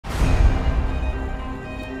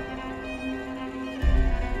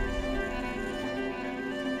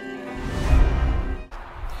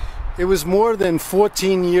It was more than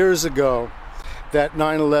 14 years ago that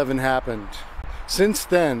 9/11 happened. Since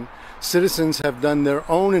then, citizens have done their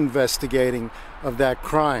own investigating of that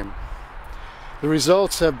crime. The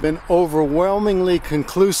results have been overwhelmingly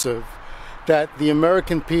conclusive that the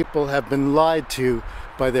American people have been lied to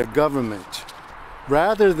by their government.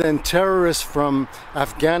 Rather than terrorists from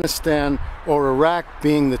Afghanistan or Iraq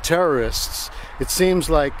being the terrorists, it seems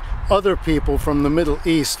like other people from the Middle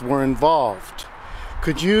East were involved.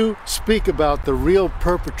 Could you speak about the real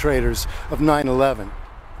perpetrators of 9/11?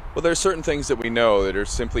 Well, there are certain things that we know that are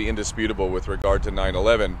simply indisputable with regard to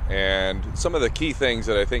 9/11, and some of the key things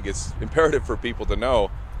that I think it's imperative for people to know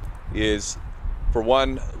is, for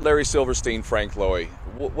one, Larry Silverstein, Frank Lowy.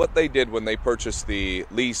 What they did when they purchased the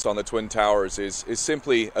lease on the Twin Towers is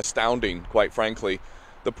simply astounding, quite frankly.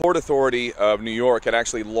 The Port Authority of New York had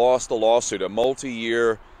actually lost a lawsuit, a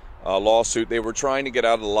multi-year lawsuit. They were trying to get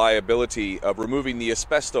out of the liability of removing the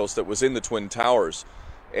asbestos that was in the Twin Towers.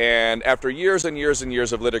 And after years and years and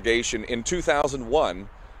years of litigation, in 2001,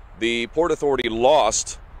 the Port Authority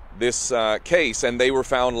lost this case, and they were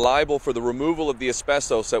found liable for the removal of the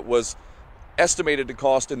asbestos that was estimated to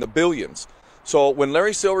cost in the billions. So when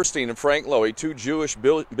Larry Silverstein and Frank Lowy, two Jewish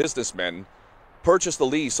businessmen, purchased the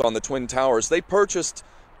lease on the Twin Towers, they purchased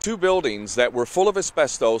two buildings that were full of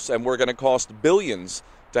asbestos and were going to cost billions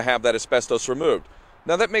to have that asbestos removed.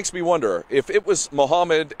 Now that makes me wonder, if it was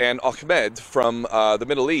Mohammed and Ahmed from the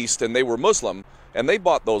Middle East and they were Muslim and they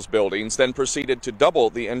bought those buildings, then proceeded to double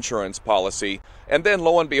the insurance policy, and then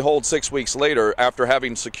lo and behold 6 weeks later, after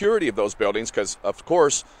having security of those buildings, because of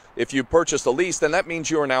course if you purchase the lease, then that means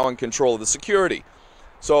you are now in control of the security.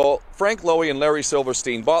 So Frank Lowy and Larry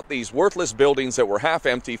Silverstein bought these worthless buildings that were half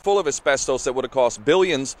empty, full of asbestos that would have cost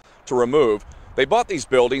billions to remove. They bought these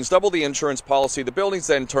buildings, doubled the insurance policy, the buildings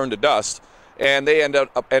then turned to dust, and they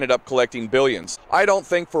ended up collecting billions. I don't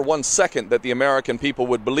think for 1 second that the American people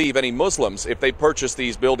would believe any Muslims if they purchased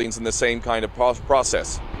these buildings in the same kind of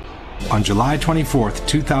process. On July 24,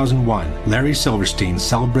 2001, Larry Silverstein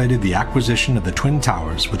celebrated the acquisition of the Twin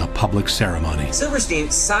Towers with a public ceremony. Silverstein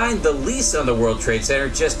signed the lease on the World Trade Center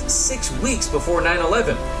just 6 weeks before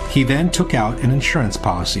 9/11. He then took out an insurance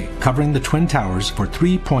policy covering the Twin Towers for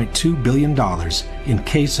 $3.2 billion in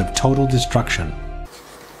case of total destruction.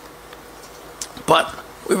 But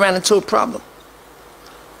we ran into a problem.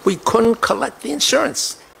 We couldn't collect the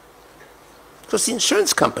insurance because the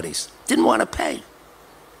insurance companies didn't want to pay.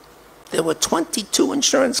 There were 22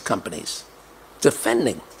 insurance companies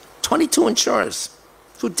defending 22 insurers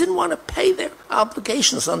who didn't want to pay their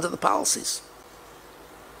obligations under the policies.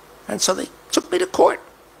 And so they took me to court.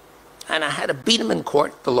 And I had to beat them in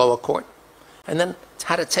court, the lower court, and then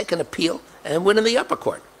had to take an appeal and win in the upper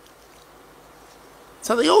court.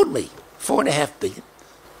 So they owed me $4.5 billion.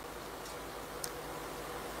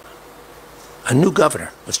 A new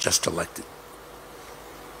governor was just elected,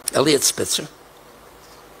 Eliot Spitzer,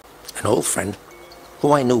 an old friend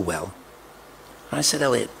who I knew well. And I said,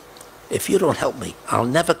 Eliot, if you don't help me, I'll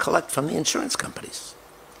never collect from the insurance companies.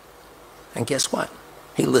 And guess what?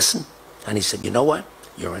 He listened, and he said, you know what?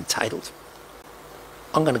 You're entitled.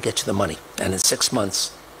 I'm going to get you the money. And in 6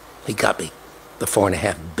 months, he got me the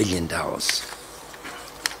 $4.5 billion. The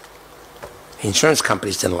insurance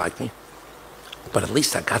companies didn't like me, but at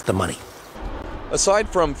least I got the money. Aside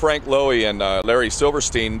from Frank Lowy and Larry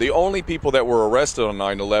Silverstein, the only people that were arrested on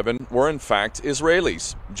 9/11 were in fact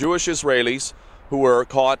Israelis, Jewish Israelis, who were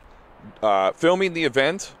caught filming the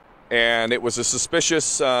event, and it was a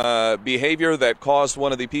suspicious behavior that caused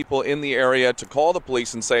one of the people in the area to call the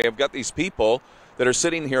police and say, I've got these people that are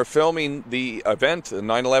sitting here filming the event,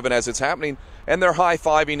 9/11 as it's happening, and they're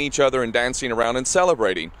high-fiving each other and dancing around and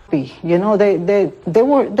celebrating. You know, they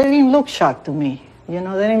didn't look shocked to me. You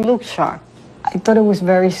know, they didn't look shocked. I thought it was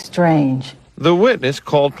very strange. The witness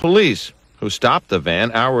called police, who stopped the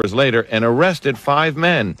van hours later and arrested 5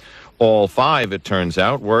 men. All 5, it turns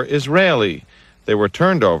out, were Israeli. They were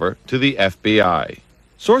turned over to the FBI.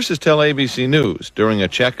 Sources tell ABC News, during a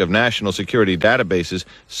check of national security databases,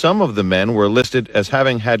 some of the men were listed as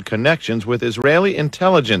having had connections with Israeli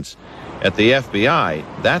intelligence. At the FBI,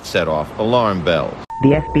 that set off alarm bells.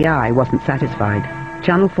 The FBI wasn't satisfied.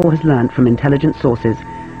 Channel 4 has learned from intelligence sources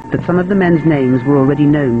that some of the men's names were already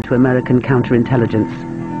known to American counterintelligence.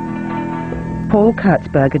 Paul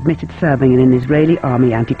Kurtzberg admitted serving in an Israeli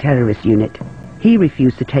army anti-terrorist unit. He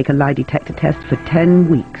refused to take a lie detector test for 10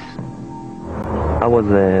 weeks. I was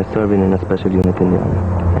serving in a special unit in the army,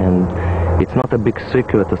 and it's not a big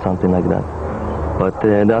secret or something like that. But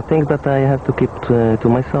there are things that I have to keep to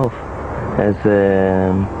myself as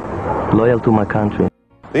loyal to my country.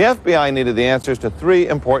 The FBI needed the answers to 3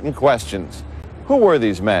 important questions. Who were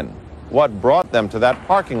these men? what brought them to that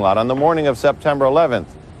parking lot on the morning of September 11th?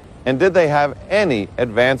 And did they have any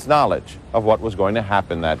advance knowledge of what was going to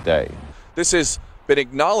happen that day? This has been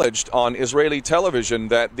acknowledged on Israeli television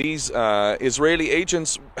that these Israeli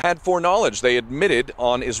agents had foreknowledge. They admitted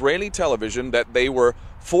on Israeli television that they were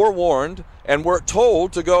forewarned and were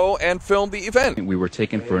told to go and film the event. We were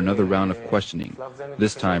taken for another round of questioning,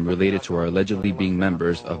 this time related to our allegedly being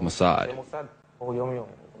members of Mossad.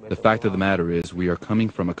 The fact of the matter is, we are coming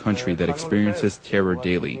from a country that experiences terror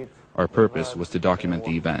daily. Our purpose was to document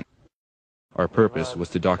the event.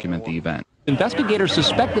 Investigators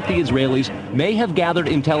suspect that the Israelis may have gathered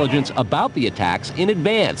intelligence about the attacks in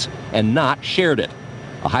advance and not shared it.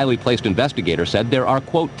 A highly placed investigator said there are,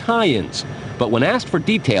 quote, tie-ins. But when asked for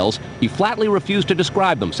details, he flatly refused to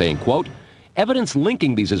describe them, saying, quote, evidence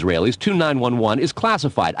linking these Israelis to 911 is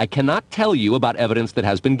classified. I cannot tell you about evidence that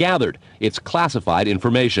has been gathered. It's classified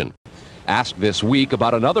information. Asked this week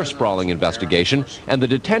about another sprawling investigation and the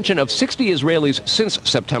detention of 60 Israelis since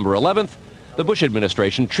September 11th, the Bush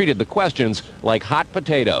administration treated the questions like hot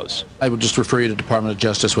potatoes. I would just refer you to the Department of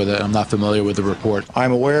Justice with it. I'm not familiar with the report.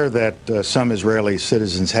 I'm aware that some Israeli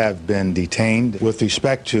citizens have been detained. With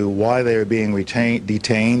respect to why they are being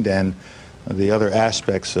detained and the other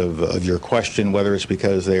aspects of your question, whether it's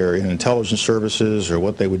because they are in intelligence services or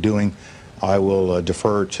what they were doing, I will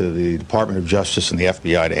defer to the Department of Justice and the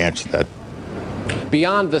FBI to answer that.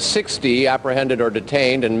 Beyond the 60 apprehended or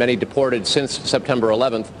detained and many deported since September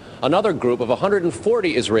 11th, another group of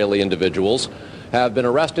 140 Israeli individuals have been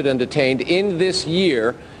arrested and detained in this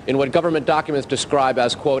year in what government documents describe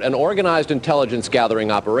as, quote, an organized intelligence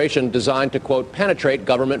gathering operation designed to, quote, penetrate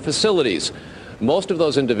government facilities. Most of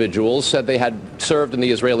those individuals said they had served in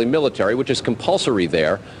the Israeli military, which is compulsory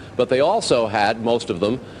there, but they also had, most of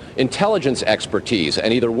them, intelligence expertise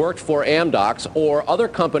and either worked for Amdocs or other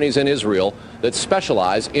companies in Israel that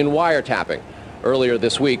specialize in wiretapping. Earlier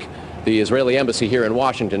this week, the Israeli embassy here in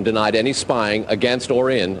Washington denied any spying against or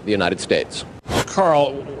in the United States.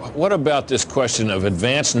 Carl, what about this question of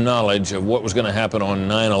advanced knowledge of what was going to happen on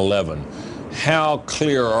 9/11? How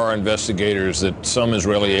clear are investigators that some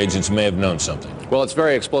Israeli agents may have known something? Well, it's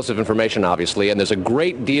very explosive information, obviously, and there's a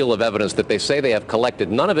great deal of evidence that they say they have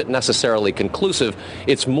collected, none of it necessarily conclusive.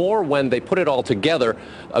 It's more when they put it all together.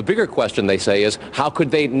 A bigger question, they say, is how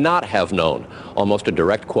could they not have known? Almost a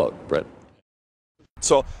direct quote, Brett.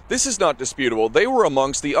 So this is not disputable. They were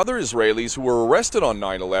amongst the other Israelis who were arrested on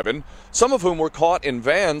 9/11, some of whom were caught in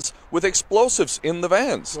vans with explosives in the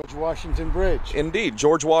vans. George Washington Bridge. Indeed,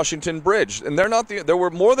 George Washington Bridge. And they're not there were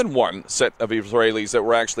more than one set of Israelis that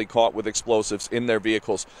were actually caught with explosives in their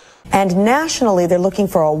vehicles. And nationally, they're looking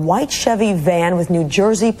for a white Chevy van with New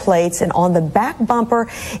Jersey plates, and on the back bumper,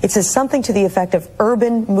 it says something to the effect of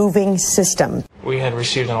urban moving system. We had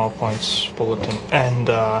received an all-points bulletin, and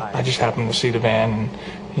I just happened to see the van and,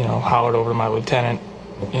 you know, hollered over to my lieutenant,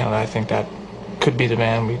 you know, I think that could be the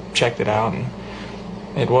van. We checked it out, and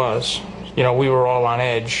it was. You know, we were all on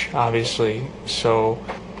edge, obviously, so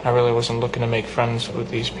I really wasn't looking to make friends with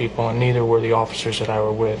these people, and neither were the officers that I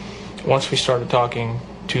were with. Once we started talking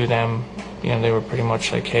to them, you know, they were pretty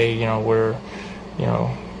much like, hey, you know,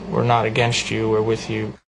 we're not against you, we're with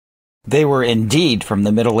you. They were indeed from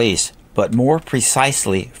the Middle East, but more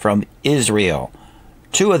precisely from Israel.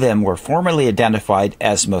 2 of them were formally identified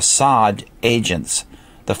as Mossad agents.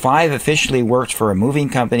 The 5 officially worked for a moving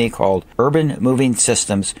company called Urban Moving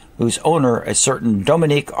Systems, whose owner, a certain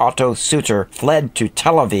Dominique Otto Suter, fled to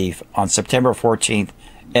Tel Aviv on September 14th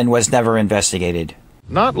and was never investigated.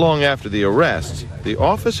 Not long after the arrests, the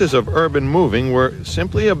offices of Urban Moving were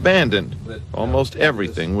simply abandoned. Almost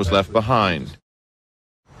everything was left behind.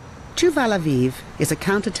 Tuval Aviv is a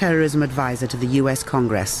counterterrorism advisor to the U.S.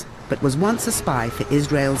 Congress, but was once a spy for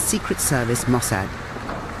Israel's secret service Mossad.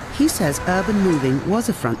 He says Urban Moving was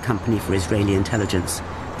a front company for Israeli intelligence,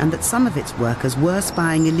 and that some of its workers were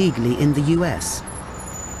spying illegally in the U.S.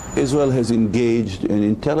 Israel has engaged in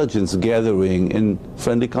intelligence gathering in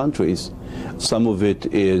friendly countries. Some of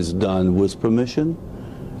it is done with permission,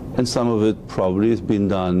 and some of it probably has been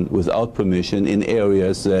done without permission in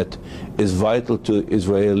areas that is vital to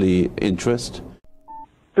Israeli interest.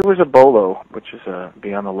 There was a bolo, which is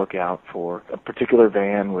be on the lookout for a particular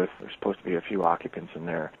van with, there's supposed to be a few occupants in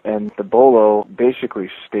there. And the bolo basically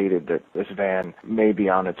stated that this van may be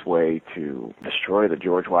on its way to destroy the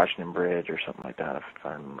George Washington Bridge or something like that, if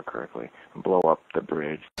I remember correctly, and blow up the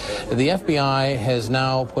bridge. The FBI has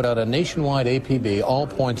now put out a nationwide APB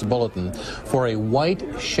all-points bulletin for a white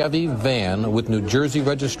Chevy van with New Jersey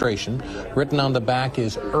registration. Written on the back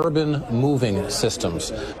is Urban Moving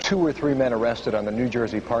Systems. 2 or 3 men arrested on the New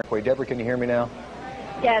Jersey Parkway. Deborah, can you hear me now?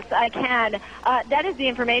 Yes, I can. That is the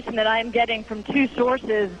information that I'm getting from two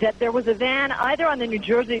sources, that there was a van either on the New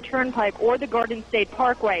Jersey Turnpike or the Garden State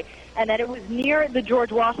Parkway, and that it was near the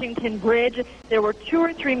George Washington Bridge. There were 2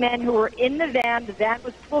 or 3 men who were in the van. The van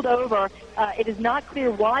was pulled over. It is not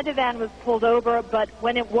clear why the van was pulled over, but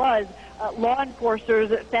when it was, law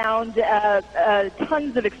enforcers found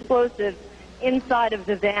tons of explosives inside of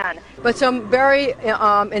the van. But some very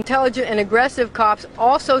intelligent and aggressive cops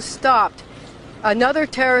also stopped another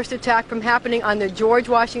terrorist attack from happening on the George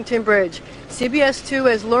Washington Bridge. CBS 2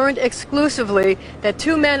 has learned exclusively that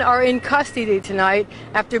 2 men are in custody tonight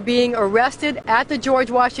after being arrested at the George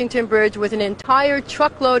Washington Bridge with an entire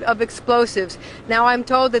truckload of explosives. Now I'm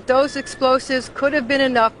told that those explosives could have been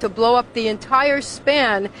enough to blow up the entire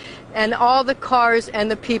span and all the cars and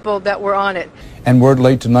the people that were on it. And word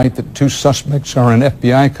late tonight that 2 suspects are in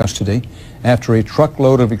FBI custody after a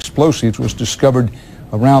truckload of explosives was discovered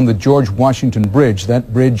around the George Washington Bridge.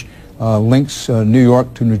 That bridge links New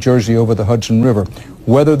York to New Jersey over the Hudson River.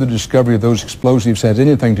 Whether the discovery of those explosives has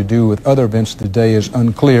anything to do with other events today is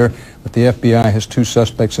unclear, but the FBI has 2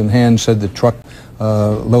 suspects in hand, said the truck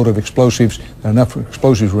load of explosives, enough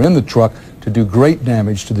explosives were in the truck to do great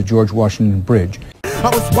damage to the George Washington Bridge. I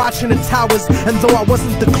was watching the towers, and though I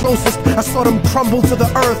wasn't the closest, I saw them crumble to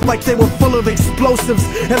the earth like they were full of explosives.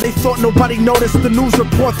 And they thought nobody noticed the news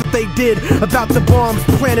report that they did about the bombs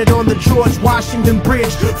planted on the George Washington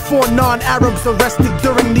Bridge. 4 non-Arabs arrested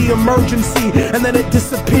during the emergency, and then it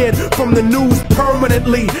disappeared from the news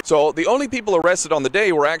permanently. So the only people arrested on the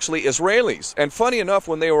day were actually Israelis. And funny enough,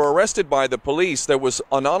 when they were arrested by the police, there was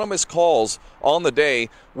anonymous calls on the day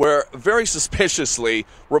where very suspiciously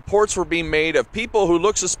reports were being made of people who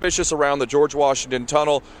looked suspicious around the George Washington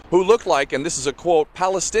Tunnel, who looked like, and this is a quote,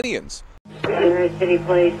 Palestinians. City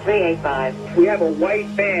Place 385. We have a white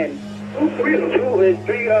van.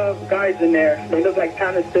 3 guys in there. They look like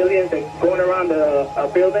Palestinians. They're going around a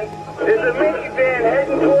building. There's a minivan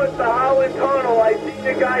heading towards the Holland Tunnel. I seen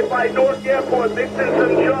the guy by Newark Airport mixing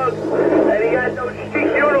some drugs, and he had no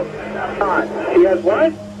street uniform on. He has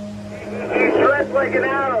what? He's dressed like an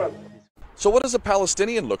Arab. So what does a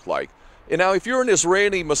Palestinian look like? And now, if you're an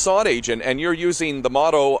Israeli Mossad agent and you're using the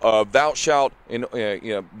motto of "Thou shalt,"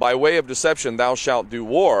 by way of deception, "Thou shalt do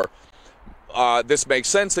war," this makes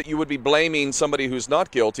sense that you would be blaming somebody who's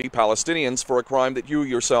not guilty, Palestinians, for a crime that you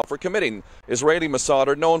yourself are committing. Israeli Mossad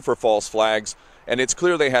are known for false flags, and it's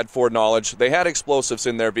clear they had foreknowledge. They had explosives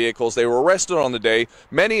in their vehicles. They were arrested on the day.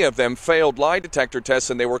 Many of them failed lie detector tests,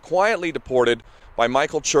 and they were quietly deported by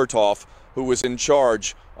Michael Chertoff, who was in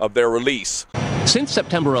charge of their release. Since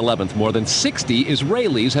September 11th, more than 60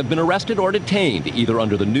 Israelis have been arrested or detained, either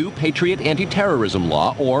under the new Patriot anti-terrorism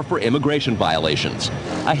law or for immigration violations.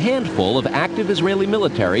 A handful of active Israeli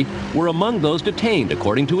military were among those detained,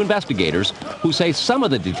 according to investigators, who say some of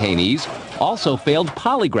the detainees also failed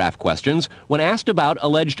polygraph questions when asked about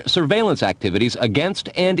alleged surveillance activities against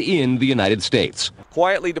and in the United States.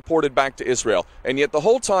 Quietly deported back to Israel, and yet the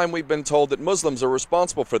whole time we've been told that Muslims are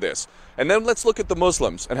responsible for this. And then let's look at the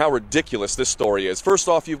Muslims and how ridiculous this story is. First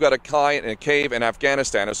off, you've got a guy in a cave in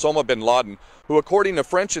Afghanistan, Osama bin Laden, who, according to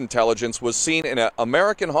French intelligence, was seen in an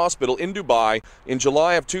American hospital in Dubai in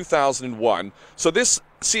July of 2001. So this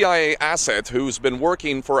CIA asset who's been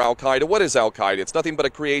working for Al-Qaeda, what is Al-Qaeda? It's nothing but a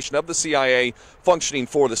creation of the CIA functioning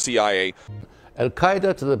for the CIA.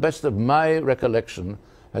 Al-Qaeda, to the best of my recollection,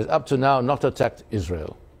 has up to now not attacked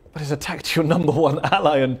Israel. But it's attacked your #1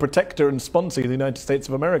 ally and protector and sponsor, the United States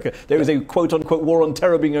of America. There is a quote-unquote war on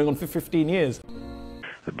terror being going on for 15 years.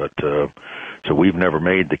 But so we've never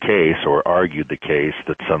made the case or argued the case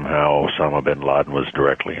that somehow Osama bin Laden was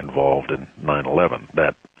directly involved in 9/11.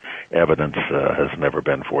 That evidence has never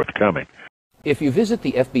been forthcoming. If you visit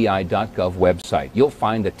the FBI.gov website, you'll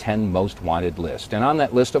find the 10 most wanted list. And on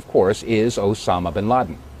that list, of course, is Osama bin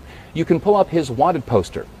Laden. You can pull up his wanted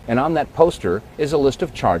poster, and on that poster is a list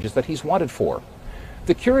of charges that he's wanted for.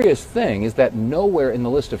 The curious thing is that nowhere in the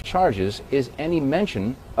list of charges is any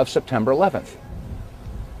mention of September 11th.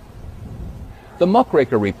 The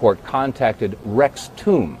Muckraker report contacted Rex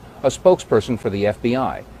Toome, a spokesperson for the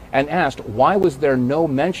FBI, and asked why was there no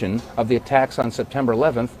mention of the attacks on September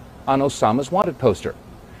 11th on Osama's wanted poster.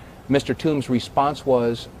 Mr. Toome's response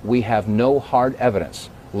was, "We have no hard evidence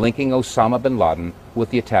linking Osama bin Laden with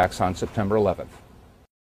the attacks on September 11th.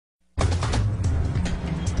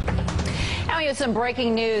 Now we have some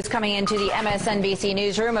breaking news coming into the MSNBC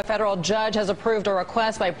newsroom. A federal judge has approved a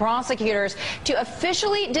request by prosecutors to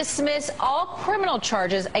officially dismiss all criminal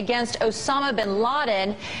charges against Osama bin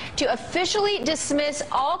Laden.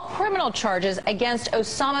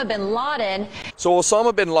 So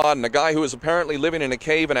Osama bin Laden, a guy who is apparently living in a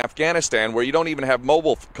cave in Afghanistan where you don't even have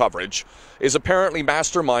mobile coverage, is apparently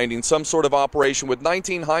masterminding some sort of operation with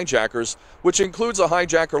 19 hijackers, which includes a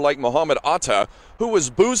hijacker like Mohammed Atta, who was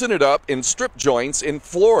boozing it up in strip joints in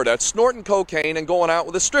Florida, snorting cocaine and going out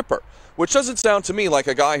with a stripper, which doesn't sound to me like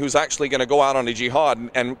a guy who's actually going to go out on a jihad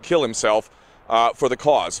and kill himself for the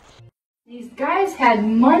cause. These guys had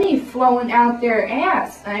money flowing out their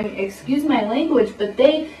ass. I mean, excuse my language, but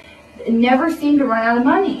they never seemed to run out of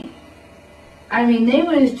money. I mean, they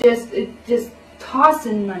was just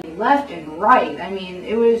tossing money left and right. I mean,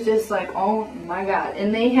 it was just like, oh my God.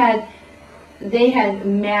 And they had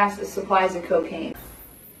mass supplies of cocaine.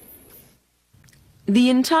 The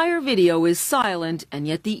entire video is silent, and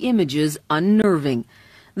yet the images unnerving.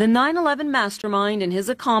 The 9/11 mastermind and his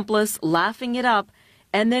accomplice laughing it up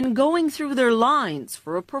and then going through their lines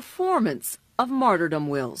for a performance of martyrdom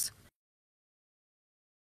wills.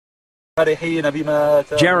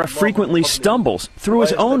 Jarrah frequently stumbles through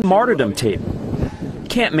his own martyrdom tape.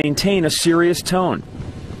 Can't maintain a serious tone.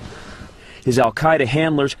 His Al-Qaeda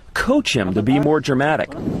handlers coach him to be more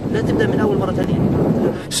dramatic.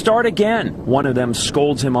 Start again, one of them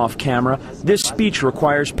scolds him off camera. This speech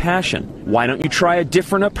requires passion. Why don't you try a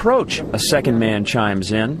different approach? A second man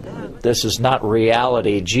chimes in. This is not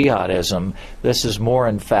reality jihadism. This is more,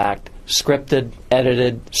 in fact, scripted,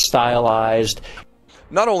 edited, stylized.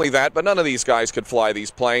 Not only that, but none of these guys could fly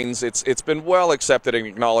these planes. It's been well accepted and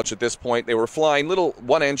acknowledged at this point. They were flying little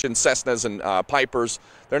one-engine Cessnas and Pipers.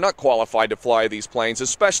 They're not qualified to fly these planes,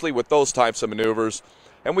 especially with those types of maneuvers.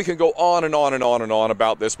 And we can go on and on and on and on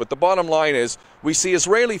about this, but the bottom line is we see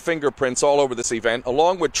Israeli fingerprints all over this event,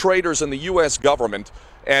 along with traitors in the U.S. government,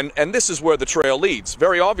 and this is where the trail leads,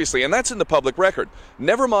 very obviously, and that's in the public record.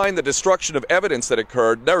 Never mind the destruction of evidence that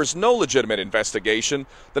occurred, there is no legitimate investigation.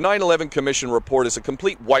 The 9/11 Commission report is a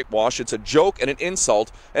complete whitewash, it's a joke and an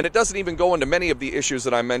insult, and it doesn't even go into many of the issues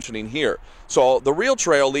that I'm mentioning here. So the real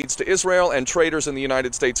trail leads to Israel and traitors in the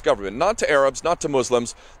United States government, not to Arabs, not to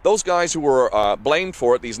Muslims. Those guys who were blamed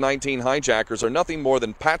for it, these 19 hijackers, are nothing more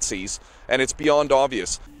than patsies, and it's beyond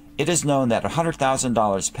obvious. It is known that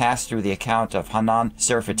 $100,000 passed through the account of Hanan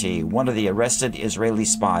Serfati, one of the arrested Israeli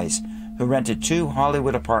spies, who rented 2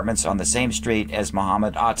 Hollywood apartments on the same street as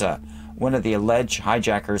Mohammed Atta, one of the alleged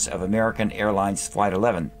hijackers of American Airlines Flight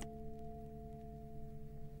 11.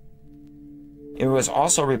 It was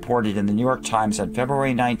also reported in the New York Times on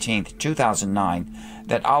February 19, 2009,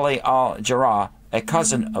 that Ali al-Jarrah, a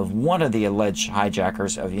cousin of one of the alleged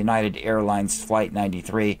hijackers of United Airlines Flight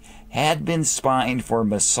 93, had been spying for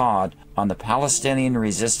Mossad on the Palestinian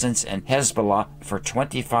resistance and Hezbollah for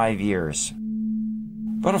 25 years.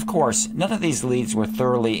 But of course, none of these leads were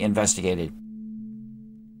thoroughly investigated.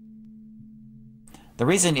 The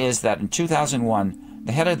reason is that in 2001,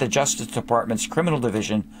 the head of the Justice Department's criminal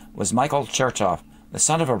division was Michael Chertoff, the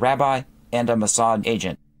son of a rabbi and a Mossad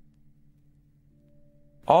agent.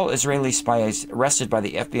 All Israeli spies arrested by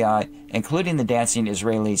the FBI, including the dancing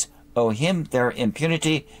Israelis, owe him their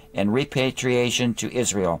impunity and repatriation to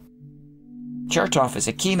Israel. Chertoff is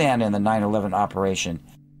a key man in the 9/11 operation.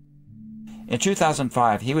 In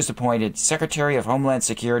 2005, he was appointed Secretary of Homeland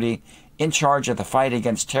Security in charge of the fight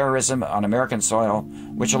against terrorism on American soil,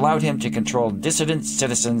 which allowed him to control dissident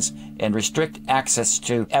citizens and restrict access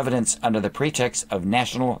to evidence under the pretext of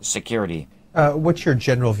national security. What's your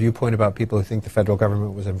general viewpoint about people who think the federal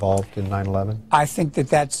government was involved in 9/11? I think that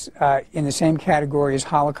that's in the same category as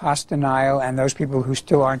Holocaust denial and those people who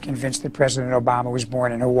still aren't convinced that President Obama was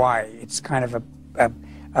born in Hawaii. It's kind of a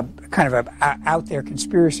out there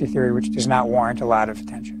conspiracy theory which does not warrant a lot of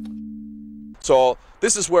attention. So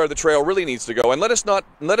this is where the trail really needs to go, and let us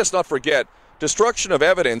not forget, destruction of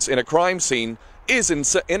evidence in a crime scene is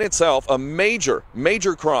in itself a major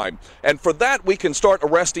crime, and for that we can start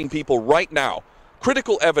arresting people right now.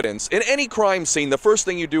 Critical evidence in any crime scene, the first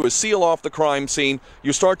thing you do is seal off the crime scene.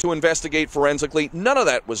 You start to investigate forensically. None of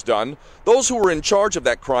that was done. Those who were in charge of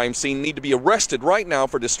that crime scene need to be arrested right now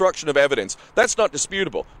for destruction of evidence. That's not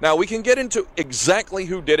disputable. Now we can get into exactly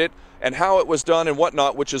who did it and how it was done and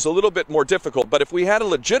whatnot, which is a little bit more difficult. But if we had a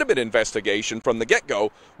legitimate investigation from the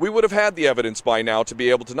get-go, we would have had the evidence by now to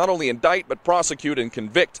be able to not only indict but prosecute and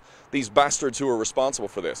convict these bastards who are responsible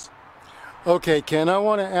for this. Okay, Ken, I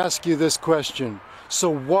want to ask you this question. So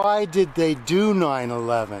why did they do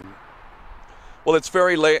 9/11? Well, it's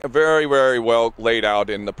very well laid out.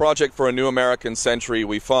 In the Project for a New American Century,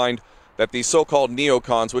 we find that these so-called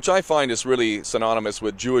neocons, which I find is really synonymous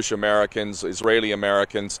with Jewish Americans, Israeli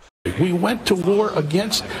Americans. We went to war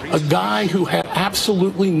against a guy who had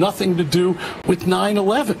absolutely nothing to do with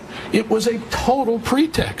 9/11. It was a total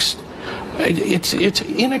pretext. It's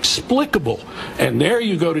inexplicable. And there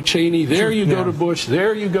you go to Cheney, there you go to Bush,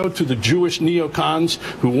 there you go to the Jewish neocons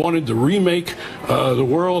who wanted to remake the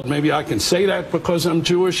world. Maybe I can say that because I'm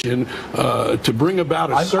Jewish, and to bring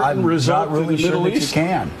about a certain result in the Middle East. You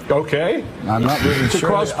can. Okay. I'm not really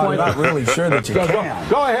sure. I'm not really sure that you can.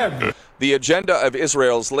 Go ahead. The agenda of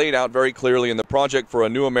Israel is laid out very clearly in the Project for a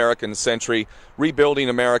New American Century, Rebuilding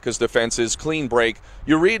America's Defenses, Clean Break.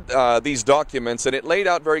 You read these documents, and it laid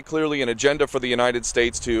out very clearly an agenda for the United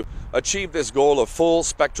States to achieve this goal of full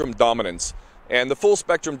spectrum dominance. And the full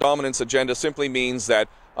spectrum dominance agenda simply means that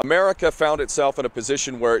America found itself in a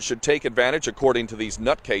position where it should take advantage, according to these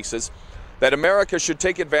nutcases, that America should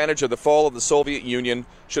take advantage of the fall of the Soviet Union,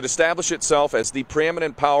 should establish itself as the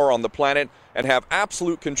preeminent power on the planet, and have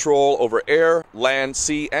absolute control over air, land,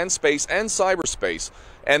 sea, and space, and cyberspace.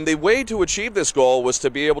 And the way to achieve this goal was to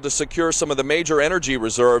be able to secure some of the major energy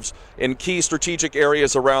reserves in key strategic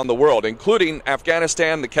areas around the world, including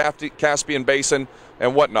Afghanistan, the Caspian Basin,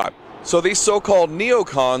 and whatnot. So these so-called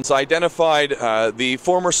neocons identified the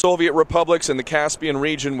former Soviet republics in the Caspian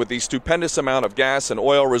region with the stupendous amount of gas and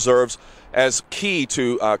oil reserves as key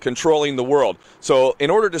to controlling the world. So in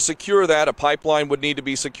order to secure that, a pipeline would need to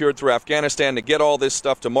be secured through Afghanistan to get all this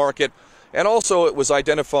stuff to market. And also it was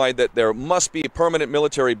identified that there must be permanent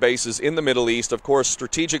military bases in the Middle East. Of course,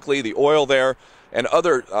 strategically, the oil there and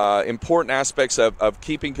other important aspects of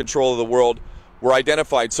keeping control of the world were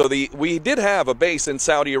identified. So we did have a base in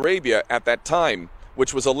Saudi Arabia at that time,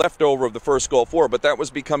 which was a leftover of the first Gulf War, but that was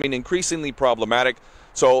becoming increasingly problematic.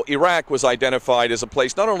 So Iraq was identified as a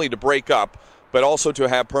place not only to break up, but also to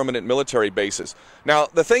have permanent military bases. Now,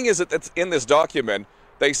 the thing is that in this document,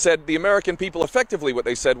 they said the American people, effectively what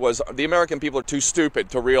they said was the American people are too stupid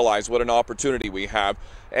to realize what an opportunity we have.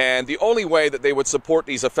 And the only way that they would support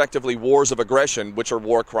these effectively wars of aggression, which are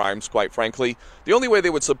war crimes, quite frankly, the only way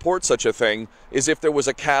they would support such a thing is if there was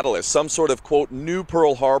a catalyst, some sort of, quote, new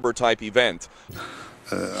Pearl Harbor type event.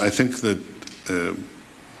 I think that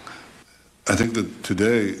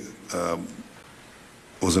today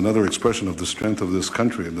was another expression of the strength of this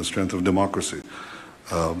country and the strength of democracy.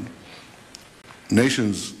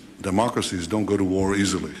 Nations, democracies don't go to war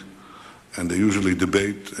easily, and they usually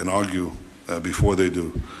debate and argue before they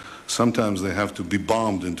do. Sometimes they have to be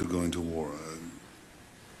bombed into going to war.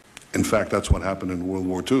 In fact, that's what happened in World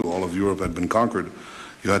War II. All of Europe had been conquered.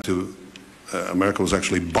 You had to, America was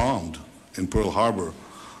actually bombed in Pearl Harbor,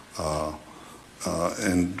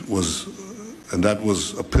 and that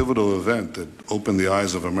was a pivotal event that opened the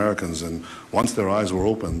eyes of Americans. And once their eyes were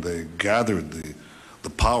opened, they gathered the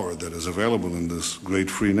power that is available in this great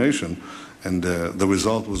free nation, and the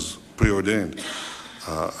result was preordained.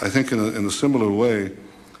 I think in a similar way,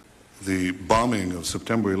 the bombing of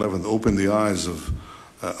September 11th opened the eyes of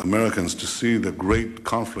Americans to see the great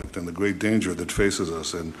conflict and the great danger that faces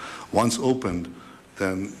us. And once opened,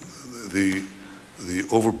 then the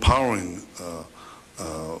overpowering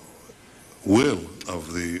will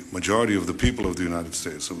of the majority of the people of the United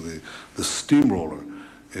States, of the steamroller,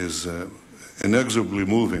 is inexorably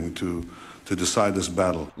moving to decide this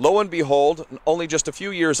battle. Lo and behold, only just a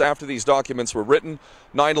few years after these documents were written,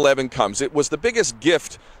 9/11 comes. It was the biggest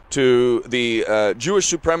gift to the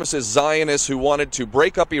Jewish supremacist Zionists who wanted to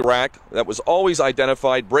break up Iraq. That was always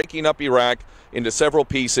identified, breaking up Iraq into several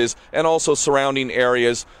pieces, and also surrounding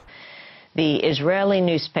areas. The Israeli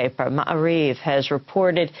newspaper Ma'ariv has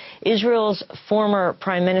reported Israel's former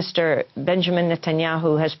Prime Minister Benjamin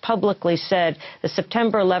Netanyahu has publicly said the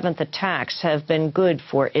September 11th attacks have been good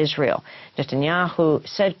for Israel. Netanyahu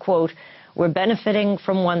said, quote, "We're benefiting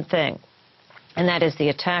from one thing, and that is the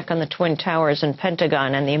attack on the Twin Towers and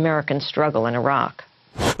Pentagon and the American struggle in Iraq."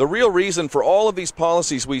 The real reason for all of these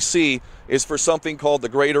policies we see is for something called the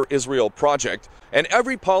Greater Israel Project. And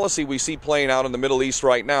every policy we see playing out in the Middle East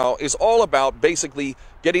right now is all about basically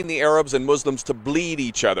getting the Arabs and Muslims to bleed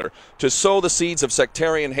each other, to sow the seeds of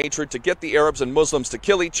sectarian hatred, to get the Arabs and Muslims to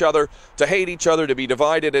kill each other, to hate each other, to be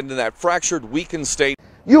divided into that fractured, weakened state.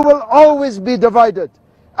 You will always be divided.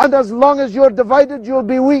 And as long as you're divided, you'll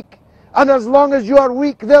be weak. And as long as you are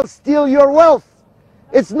weak, they'll steal your wealth.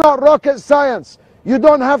 It's not rocket science. You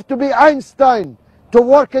don't have to be Einstein to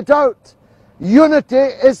work it out. Unity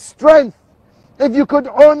is strength. If you could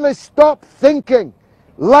only stop thinking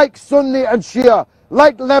like Sunni and Shia,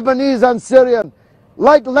 like Lebanese and Syrian,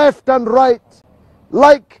 like left and right,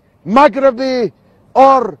 like Maghrebi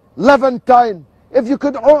or Levantine, if you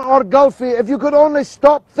could, or Gulfi, if you could only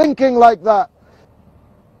stop thinking like that,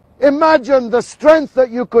 imagine the strength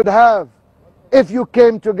that you could have if you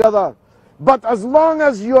came together. But as long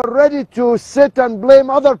as you're ready to sit and blame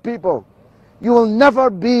other people, you will never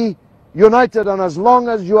be united, and as long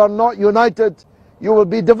as you are not united, you will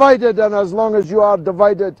be divided, and as long as you are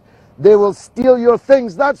divided, they will steal your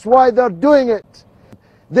things. That's why they're doing it.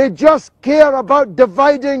 They just care about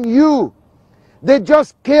dividing you. They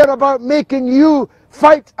just care about making you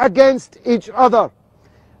fight against each other.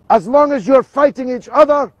 As long as you're fighting each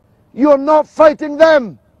other, you're not fighting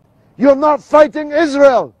them. You're not fighting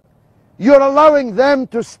Israel. You're allowing them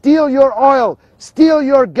to steal your oil, steal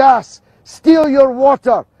your gas, steal your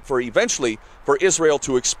water. Eventually for Israel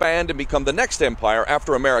to expand and become the next empire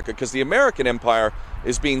after America, because the American empire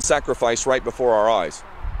is being sacrificed right before our eyes.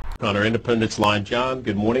 On our Independence line, John,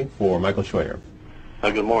 good morning for Michael Schweder.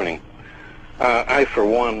 Good morning. I, for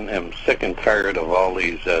one, am sick and tired of all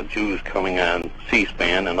these Jews coming on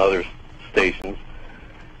C-SPAN and other stations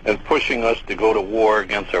and pushing us to go to war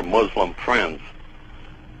against our Muslim friends.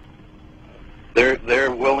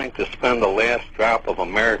 They're willing to spend the last drop of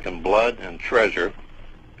American blood and treasure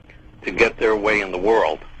to get their way in the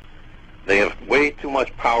world. They have way too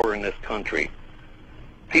much power in this country.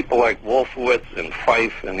 People like Wolfowitz and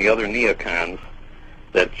Fife and the other neocons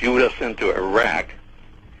that Jewed us into Iraq,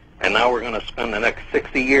 and now we're going to spend the next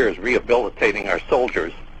 60 years rehabilitating our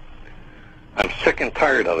soldiers. I'm sick and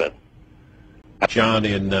tired of it. John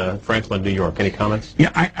in Franklin, New York. Any comments?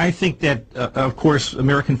 Yeah, I think that, of course,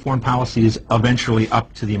 American foreign policy is eventually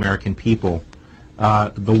up to the American people.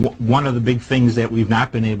 One of the big things that we've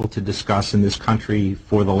not been able to discuss in this country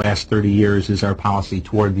for the last 30 years is our policy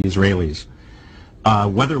toward the Israelis.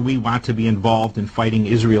 Whether we want to be involved in fighting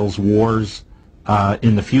Israel's wars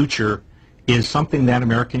in the future is something that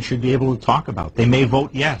Americans should be able to talk about. They may vote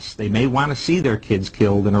yes. They may want to see their kids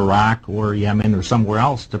killed in Iraq or Yemen or somewhere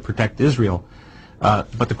else to protect Israel.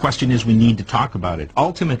 But the question is, we need to talk about it.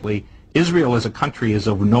 Ultimately, Israel as a country is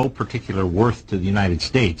of no particular worth to the United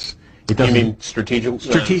States. It doesn't. You mean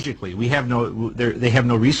strategically? We have they have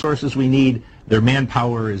no resources we need. Their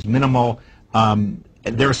manpower is minimal.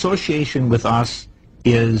 Their association with us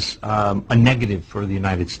is a negative for the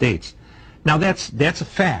United States. Now that's a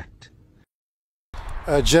fact.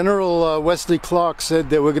 General Wesley Clark said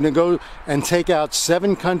that we're going to go and take out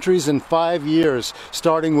 7 countries in 5 years,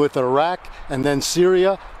 starting with Iraq and then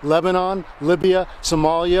Syria, Lebanon, Libya,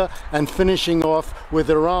 Somalia, and finishing off with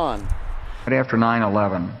Iran. Right after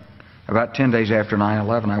 9/11, about 10 days after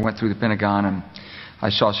 9/11, I went through the Pentagon and I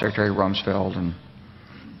saw Secretary Rumsfeld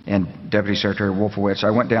and Deputy Secretary Wolfowitz. I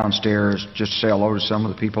went downstairs just to say hello to some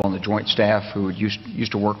of the people on the Joint Staff who had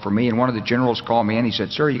used to work for me, and one of the generals called me and he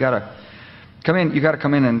said, "Sir, you got to come in. You got to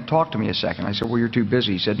come in and talk to me a second." I said, "Well, you're too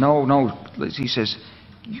busy." He said, "No." He says,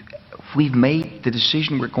 "We've made the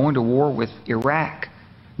decision. We're going to war with Iraq."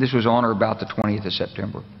 This was on or about the 20th of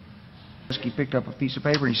September. He picked up a piece of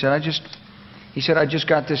paper and he said, I just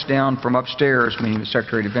got this down from upstairs," meaning the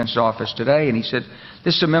Secretary of Defense's office today, and he said,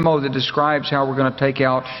 "This is a memo that describes how we're going to take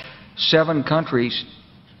out 7 countries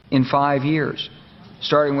in 5 years,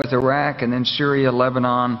 starting with Iraq and then Syria,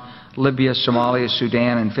 Lebanon, Libya, Somalia,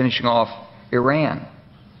 Sudan, and finishing off Iran."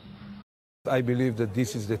 I believe that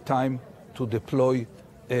this is the time to deploy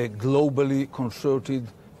a globally concerted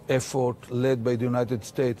effort led by the United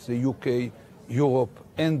States, the UK, Europe,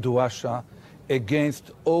 and Russia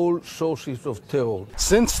against all sources of terror.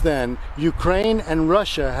 Since then, Ukraine and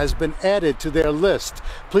Russia has been added to their list.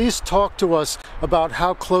 Please talk to us about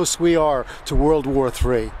how close we are to World War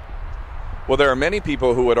III. Well, there are many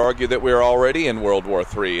people who would argue that we're already in World War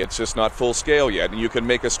III. It's just not full scale yet, and you can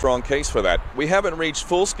make a strong case for that. We haven't reached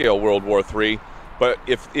full scale World War III, but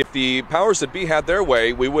if the powers that be had their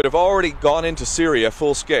way, we would have already gone into Syria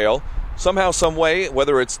full scale. Somehow, some way,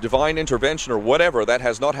 whether it's divine intervention or whatever, that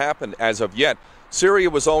has not happened as of yet. Syria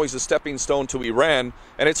was always a stepping stone to Iran,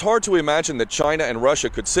 and it's hard to imagine that China and Russia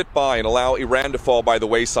could sit by and allow Iran to fall by the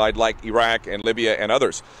wayside like Iraq and Libya and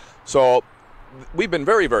others. So we've been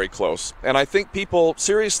very, very close, and I think people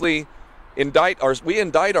seriously indict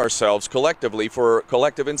ourselves collectively for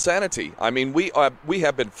collective insanity. I mean, we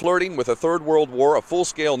have been flirting with a third world war, a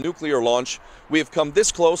full-scale nuclear launch. We have come this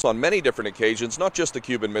close on many different occasions, not just the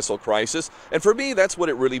Cuban Missile Crisis, and for me, that's what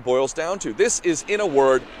it really boils down to. This is, in a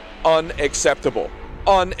word, unacceptable.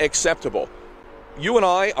 Unacceptable. You and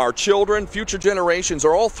I, our children, future generations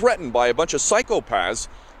are all threatened by a bunch of psychopaths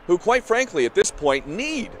who, quite frankly, at this point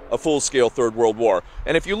need a full-scale Third World War.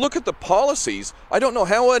 And if you look at the policies, I don't know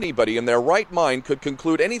how anybody in their right mind could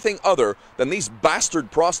conclude anything other than these bastard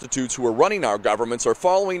prostitutes who are running our governments are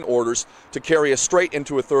following orders to carry us straight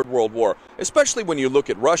into a Third World War, especially when you look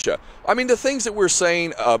at Russia. I mean, the things that we're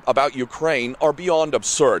saying about Ukraine are beyond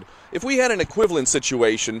absurd. If we had an equivalent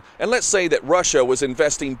situation, and let's say that Russia was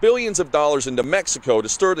investing billions of dollars into Mexico to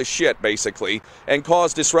stir the shit, basically, and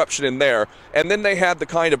cause disruption in there, and then they had the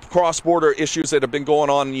kind of cross-border issues that have been going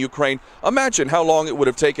on in Ukraine, imagine how long it would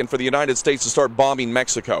have taken for the United States to start bombing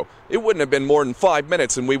Mexico. It wouldn't have been more than 5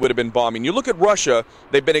 minutes and we would have been bombing. You look at Russia,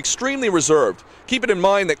 they've been extremely reserved. Keep it in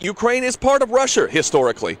mind that Ukraine is part of Russia,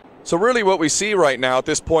 historically. So really what we see right now at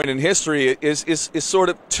this point in history is sort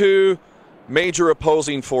of two major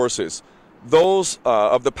opposing forces. Those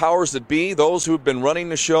of the powers that be, those who've been running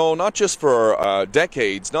the show, not just for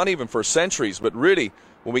decades, not even for centuries, but really,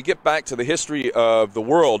 when we get back to the history of the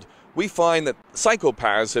world, we find that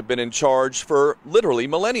psychopaths have been in charge for literally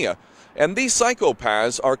millennia. And these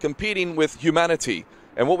psychopaths are competing with humanity.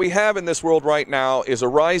 And what we have in this world right now is a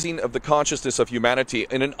rising of the consciousness of humanity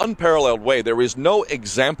in an unparalleled way. There is no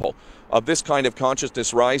example of this kind of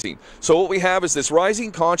consciousness rising. So what we have is this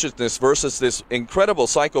rising consciousness versus this incredible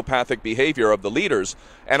psychopathic behavior of the leaders.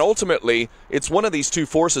 And ultimately, it's one of these two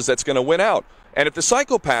forces that's going to win out. And if the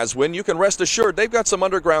psychopaths win, you can rest assured they've got some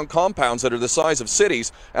underground compounds that are the size of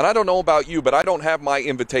cities. And I don't know about you, but I don't have my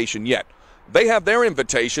invitation yet. They have their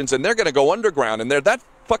invitations, and they're going to go underground, and they're that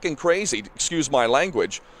fucking crazy, excuse my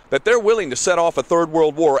language, that they're willing to set off a third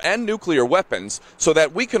world war and nuclear weapons so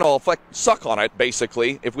that we can all suck on it,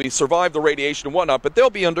 basically, if we survive the radiation and whatnot, but they'll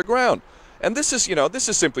be underground. And this is, you know, this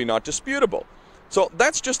is simply not disputable. So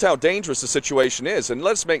that's just how dangerous the situation is, and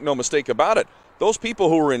let's make no mistake about it. Those people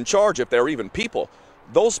who are in charge, if they're even people,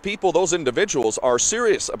 those individuals are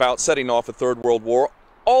serious about setting off a third world war.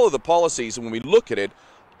 All of the policies, when we look at it,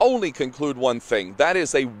 only conclude one thing. That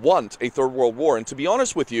is, they want a third world war. And to be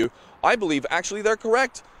honest with you, I believe actually they're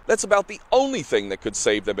correct. That's about the only thing that could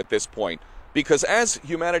save them at this point. Because as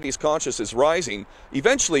humanity's consciousness is rising,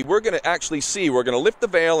 eventually we're going to actually see, we're going to lift the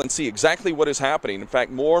veil and see exactly what is happening. In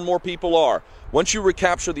fact, more and more people are. Once you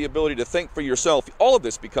recapture the ability to think for yourself, all of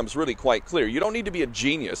this becomes really quite clear. You don't need to be a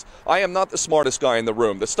genius. I am not the smartest guy in the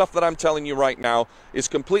room. The stuff that I'm telling you right now is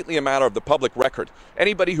completely a matter of the public record.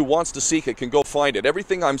 Anybody who wants to seek it can go find it.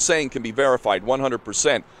 Everything I'm saying can be verified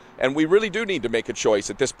 100%. And we really do need to make a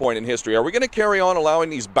choice at this point in history. Are we going to carry on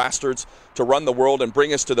allowing these bastards to run the world and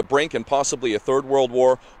bring us to the brink and possibly a third world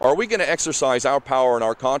war? Or are we going to exercise our power and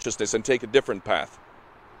our consciousness and take a different path?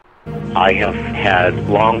 I have had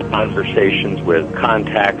long conversations with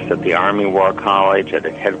contacts at the Army War College, at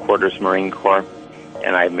the headquarters Marine Corps,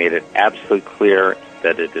 and I've made it absolutely clear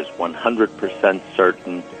that it is 100%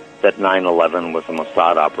 certain that 9/11 was a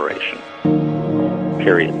Mossad operation.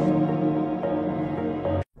 Period.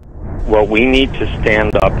 What we need to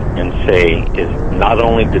stand up and say is not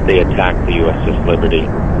only did they attack the USS Liberty,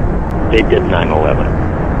 they did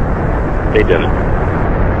 9/11. They did it.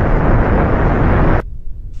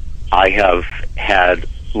 I have had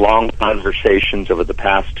long conversations over the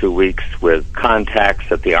past 2 weeks with contacts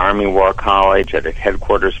at the Army War College, at the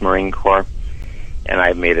headquarters Marine Corps, and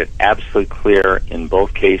I've made it absolutely clear in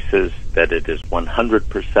both cases that it is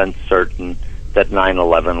 100% certain that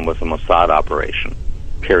 9/11 was a Mossad operation.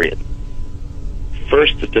 Period.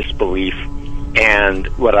 First, the disbelief, and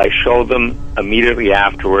what I show them immediately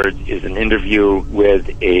afterwards is an interview with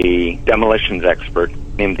a demolitions expert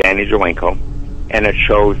named Danny Jawenko, and it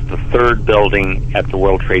shows the third building at the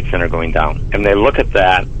World Trade Center going down. And they look at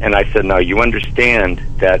that, and I said, now you understand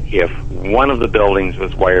that if one of the buildings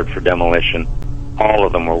was wired for demolition, all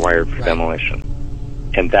of them were wired for demolition.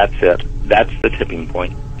 And that's it. That's the tipping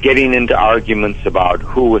point. Getting into arguments about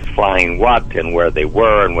who was flying what and where they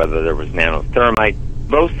were and whether there was nanothermite,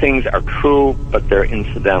 those things are true, but they're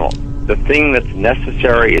incidental. The thing that's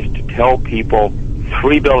necessary is to tell people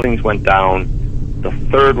 3 buildings went down, the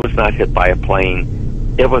third was not hit by a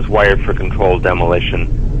plane, it was wired for controlled demolition,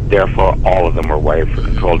 therefore all of them were wired for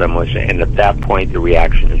controlled demolition, and at that point the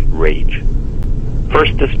reaction is rage.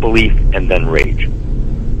 First disbelief and then rage.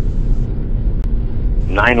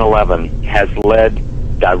 9/11 has led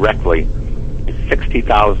directly to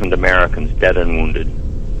 60,000 Americans dead and wounded.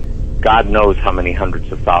 God knows how many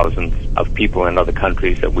hundreds of thousands of people in other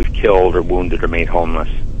countries that we've killed or wounded or made homeless.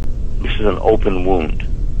 This is an open wound.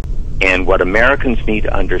 And what Americans need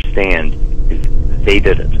to understand is they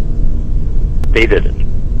did it. They did it.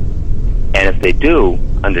 And if they do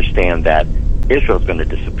understand that, Israel's going to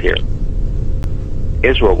disappear.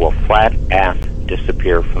 Israel will flat-ass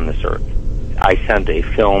disappear from this earth. I sent a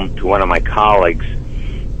film to one of my colleagues,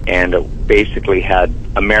 and it basically had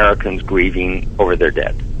Americans grieving over their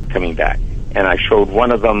dead, coming back. And I showed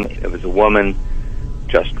one of them, it was a woman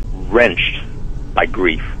just wrenched by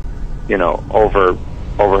grief, you know, over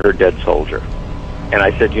her dead soldier. And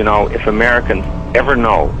I said, you know, if Americans ever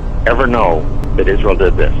know that Israel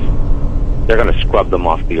did this, they're going to scrub them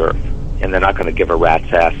off the earth. And they're not going to give a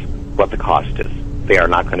rat's ass what the cost is. They are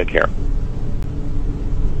not going to care.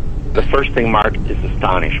 The first thing marked is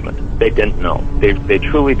astonishment. They didn't know. They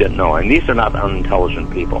truly didn't know. And these are not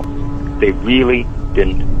unintelligent people. They really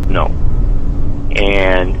didn't know.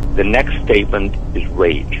 And the next statement is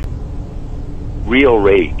rage. Real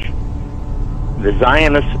rage. The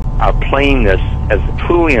Zionists are playing this as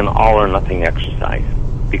truly an all-or-nothing exercise.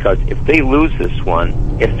 Because if they lose this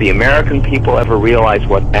one, if the American people ever realize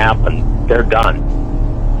what happened, they're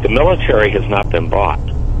done. The military has not been bought.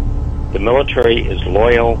 The military is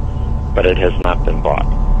loyal, but it has not been bought.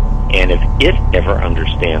 And if it ever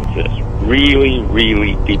understands this, really,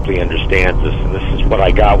 really deeply understands this, and this is what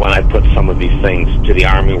I got when I put some of these things to the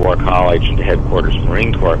Army War College and to Headquarters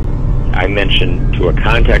Marine Corps, I mentioned to a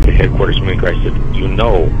contact at Headquarters Marine Corps, I said, you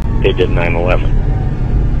know they did 9/11.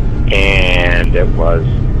 And it was,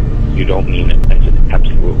 you don't mean it. I said,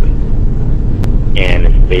 absolutely. And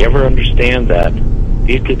if they ever understand that,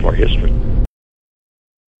 these people are history.